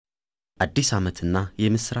አዲስ ዓመትና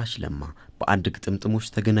የምስራች ለማ በአንድ ግጥምጥሞች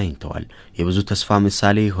ተገናኝተዋል። የብዙ ተስፋ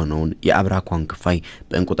ምሳሌ የሆነውን የአብራኳን ክፋይ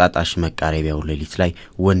በእንቁጣጣሽ መቃረቢያው ሌሊት ላይ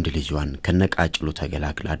ወንድ ልጇን ከነቃጭሉ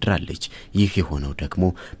ተገላግላ አድራለች። ይህ የሆነው ደግሞ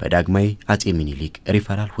በዳግማዊ አጼ ሚኒሊክ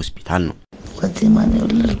ሪፈራል ሆስፒታል ነው። ወዲማን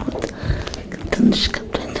የወለድኩት ትንሽ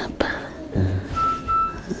ከብዶኝ ነበር።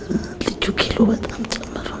 ልጁ ኪሎ በጣም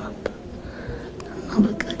ጨምሮ ነበር እና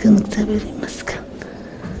በቃ ግን እግዚአብሔር ይመስገን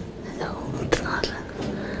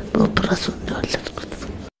በኦፕራሲዮን እንደወለድኩት።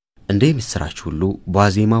 እንደ ምስራች ሁሉ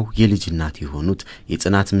በዋዜማው የልጅ እናት የሆኑት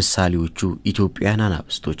የጽናት ምሳሌዎቹ ኢትዮጵያውያን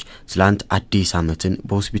አናብስቶች ስላንት አዲስ ዓመትን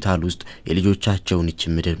በሆስፒታል ውስጥ የልጆቻቸውን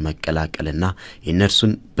ምድር መቀላቀልና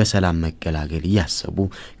የነርሱን በሰላም መገላገል ያሰቡ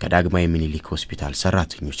ከዳግማዊ ሚኒሊክ ሆስፒታል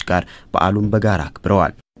ሰራተኞች ጋር በዓሉን በጋራ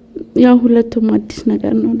አክብረዋል። ያው ሁለቱም አዲስ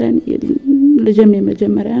ነገር ነው ለኔ። ልጅም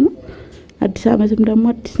የመጀመሪያ ነው። አዲስ ዓመትም ደግሞ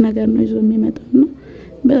አዲስ ነገር ነው ይዞ የሚመጣው።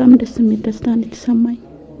 በጣም ደስ የሚል ደስታ ነው የተሰማኝ።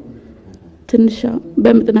 ትንሽ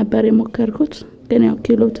በምጥ ነበር የሞከርኩት ግን ያው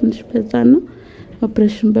ኪሎ ትንሽ በዛና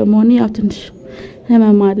ኦፕሬሽን በመሆን ያው ትንሽ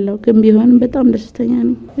ህመም አለው ግን ቢሆንም በጣም ደስተኛ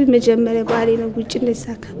ነኝ። በመጀመሪያ ባሪ ነው ውጭ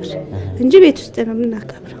እንደሳከብር እንጂ ቤት ውስጥ ነው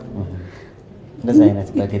የምናከብረው። እንደዛ አይነት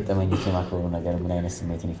በገጠመኝሽ የማከብሩ ነገር ምን አይነት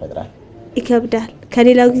ስሜትን ይፈጥራል? ይከብዳል።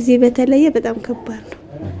 ከሌላው ጊዜ በተለየ በጣም ከባድ ነው።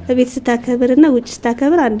 በቤት ስታከብርና ውጭ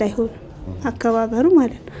ስታከብር አንድ አይሆንም አከባበሩ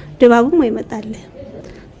ማለት ነው። ድባቡም አይመጣልህ።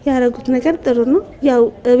 ያረጉት ነገር ጥሩ ነው። ያው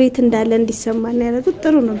ቤት እንዳለ እንዲሰማና ያረጉት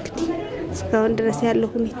ጥሩ ነው። እንግዲህ እስካሁን ድረስ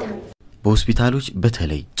ያለው ሁኔታ በሆስፒታሎች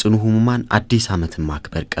በተለይ ጽኑ ህሙማን አዲስ ዓመትን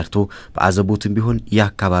ማክበር ቀርቶ በአዘቦትም ቢሆን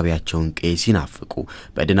ያካባቢያቸውን ቀይ ሲናፍቁ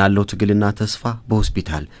በድናለው ትግልና ተስፋ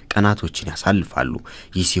በሆስፒታል ቀናቶችን ያሳልፋሉ።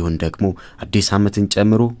 ይህ ሲሆን ደግሞ አዲስ ዓመትን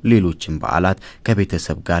ጨምሮ ሌሎችን በዓላት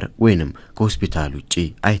ከቤተሰብ ጋር ወይንም ከሆስፒታል ውጪ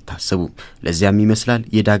አይታሰቡም። ለዚያም ይመስላል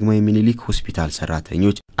የዳግማዊ ሚኒሊክ ሆስፒታል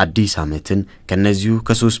ሰራተኞች አዲስ ዓመትን ከነዚሁ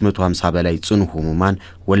ከ350 በላይ ጽኑ ህሙማን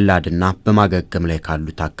ወላድና በማገገም ላይ ካሉ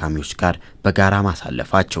ታካሚዎች ጋር በጋራ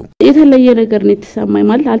ማሳለፋቸው የተለየ ነገር ነው የተሰማኝ።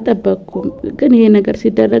 ማለት አልጠበቅኩም ግን ይሄ ነገር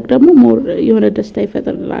ሲደረግ ደግሞ ሞር የሆነ ደስታ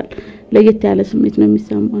ይፈጥራል። ለየት ያለ ስሜት ነው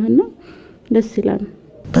የሚሰማህና ደስ ይላል።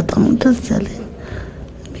 በጣም ደስ ያለኝ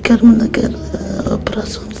የሚገርም ነገር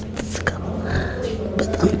ኦፕራሲዮን ተስከባ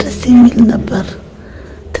በጣም ደስ የሚል ነበር።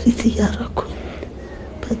 ትሪት ያረኩ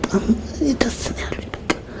በጣም ደስ ያለኝ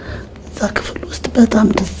በቃ እዛ ክፍል ውስጥ በጣም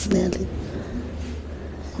ደስ ያለኝ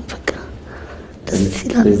በቃ ደስ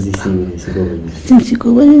ይላል። እዚህ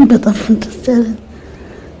ሲጎበኝ በጣም ደስ ያለኝ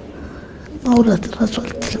ማውራት ራሱ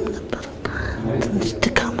አልችልም ነበር። ትንሽ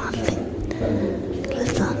ድካም አለኝ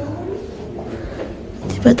ለዛ ነው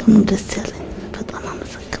በጣም ደስ ያለኝ። በጣም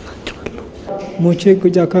አመሰግናቸዋለሁ። ሞቼ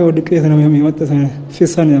ቁጫካ ወድቄ ነው የሚመጣው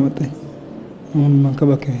ፊሳን ያመጣኝ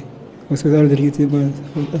መንከባከብ ሆስፒታል ድርጊት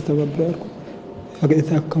ተባብራርኩ አገታ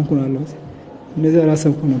አካንኩ ነው እንደዛ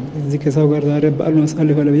ራስንኩ ነው እዚህ ከሰው ጋር ዛሬ በዓል ነው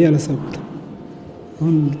ሳልፈለ በያ ለሰብኩት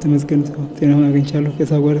አሁን ተመስገን ጤናውን አግኝቻለሁ።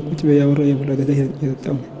 ከሰው ጋር ቁጭ በያወራ የብላገታ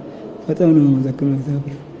የሰጣው በጣም ነው መዘከረው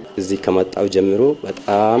እግዚአብሔር። እዚህ ከመጣው ጀምሮ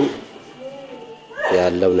በጣም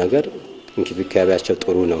ያለው ነገር እንክብካቤያቸው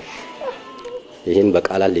ጥሩ ነው። ይሄን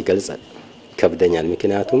በቃላት ሊገልጽ ከብደኛል።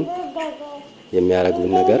 ምክንያቱም የሚያረጉት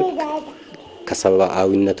ነገር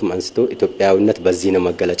ከሰብአዊነቱም አንስቶ ኢትዮጵያዊነት በዚህ ነው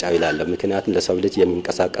መገለጫው ይላል። ምክንያቱም ለሰው ልጅ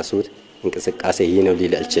የሚንቀሳቀሱት እንቅስቃሴ ይሄ ነው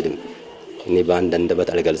ሊል አልችልም። እኔ በአንድ አንደበት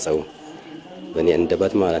አልገልጸውም። በእኔ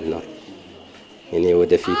አንደበት ማለት ነው። እኔ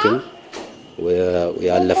ወደፊትም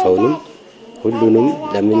ያለፈውንም ሁሉንም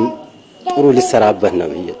ለምን ጥሩ ሊሰራበት ነው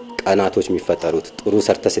ቀናቶች የሚፈጠሩት። ጥሩ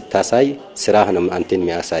ሰርተ ስታሳይ ስራህ ነው አንተን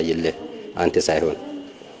የሚያሳይልህ አንተ ሳይሆን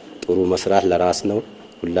ጥሩ መስራት ለራስ ነው።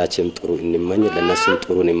 ሁላችንም ጥሩ እንመኝ ለነሱም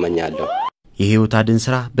ጥሩ እንመኛለሁ። የህይወት አድን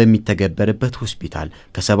ስራ በሚተገበርበት ሆስፒታል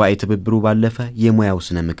ከሰብአዊ ትብብሩ ባለፈ የሙያው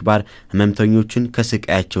ስነ ምግባር ህመምተኞችን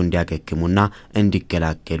ከስቃያቸው እንዲያገግሙና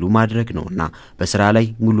እንዲገላገሉ ማድረግ ነውና በስራ ላይ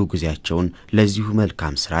ሙሉ ጊዜያቸውን ለዚሁ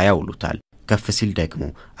መልካም ስራ ያውሉታል። ከፍ ሲል ደግሞ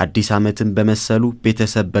አዲስ ዓመትን በመሰሉ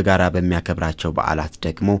ቤተሰብ በጋራ በሚያከብራቸው በዓላት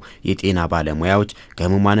ደግሞ የጤና ባለሙያዎች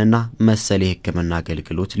ከህሙማንና መሰለ የህክምና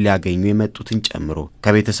አገልግሎት ሊያገኙ የመጡትን ጨምሮ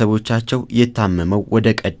ከቤተሰቦቻቸው የታመመው ወደ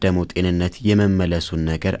ቀደመው ጤንነት የመመለሱን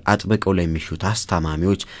ነገር አጥብቀው ለሚሹት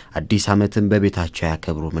አስታማሚዎች አዲስ ዓመትን በቤታቸው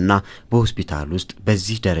ያከብሩምና በሆስፒታል ውስጥ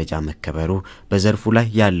በዚህ ደረጃ መከበሩ በዘርፉ ላይ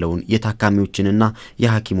ያለውን የታካሚዎችንና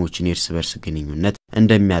የሐኪሞችን የእርስ በርስ ግንኙነት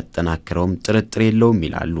እንደሚያጠናክረውም ጥርጥር የለውም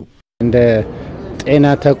ይላሉ። እንደ ጤና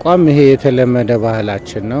ተቋም ይሄ የተለመደ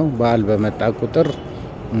ባህላችን ነው። በዓል በመጣ ቁጥር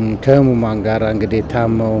ከህሙማን ጋር እንግዲህ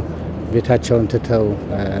ታመው ቤታቸውን ትተው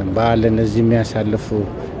በዓልን እዚህ የሚያሳልፉ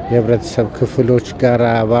የህብረተሰብ ክፍሎች ጋር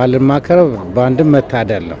በዓልን ማክበር በአንድም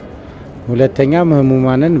መታደል ነው። ሁለተኛም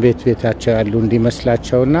ህሙማንን ቤታቸው ያሉ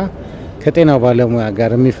እንዲመስላቸውና ከጤና ባለሙያ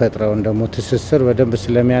ጋር የሚፈጥረው ደግሞ ትስስር በደንብ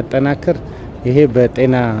ስለሚያጠናክር ይሄ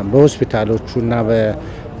በሆስፒታሎቹና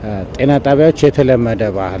በጤና ጣቢያዎች የተለመደ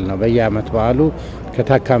ባህል ነው። በየአመት በዓሉ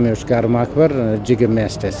ከታካሚዎች ጋር ማክበር እጅግ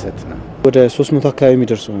የሚያስደስት ነው። ወደ 300 አካባቢ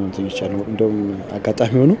የሚደርሱ እንትኞች አሉ። እንደውም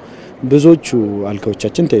አጋጣሚ ሆኖ ብዙዎቹ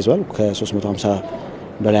አልጋዎቻችን ተይዟል። ከ350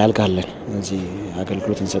 በላይ አልጋ አለን። እዚህ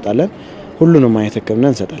አገልግሎት እንሰጣለን። ሁሉንም አይነት ሕክምና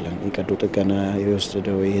እንሰጣለን። የቀዶ ጥገና፣ የውስጥ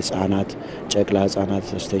ደዌ፣ የህፃናት ጨቅላ ህፃናት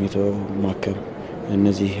አስተኝቶ ማከም፣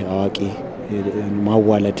 እነዚህ አዋቂ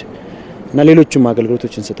ማዋለድ እና ሌሎችም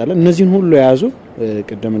አገልግሎቶች እንሰጣለን። እነዚህን ሁሉ የያዙ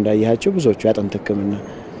ቅድም እንዳያያቸው ብዙዎቹ ያጠንት ሕክምና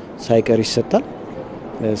ሳይቀር ይሰጣል።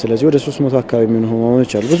 ስለዚህ ወደ 300 አካባቢ የሚሆኑ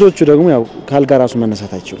ህሙማኖች አሉ። ብዙዎቹ ደግሞ ያው ካልጋ ራሱ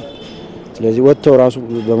መነሳት አይችሉም። ስለዚህ ወጥተው ራሱ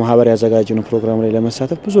በማህበር ያዘጋጀነው ፕሮግራም ላይ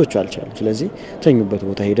ለመሳተፍ ብዙዎቹ አልቻሉም። ስለዚህ ተኙበት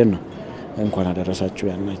ቦታ ሄደን ነው እንኳን አደረሳችሁ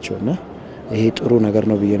ያልናቸውና ይሄ ጥሩ ነገር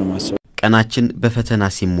ነው ብዬ ነው ማሰብ። ቀናችን በፈተና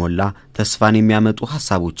ሲሞላ ተስፋን የሚያመጡ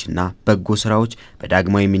ሐሳቦችና በጎ ስራዎች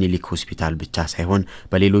በዳግማዊ ሚኒሊክ ሆስፒታል ብቻ ሳይሆን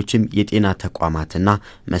በሌሎችም የጤና ተቋማትና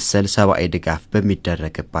መሰል ሰብአዊ ድጋፍ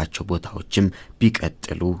በሚደረግባቸው ቦታዎችም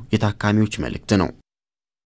ቢቀጥሉ የታካሚዎች መልእክት ነው።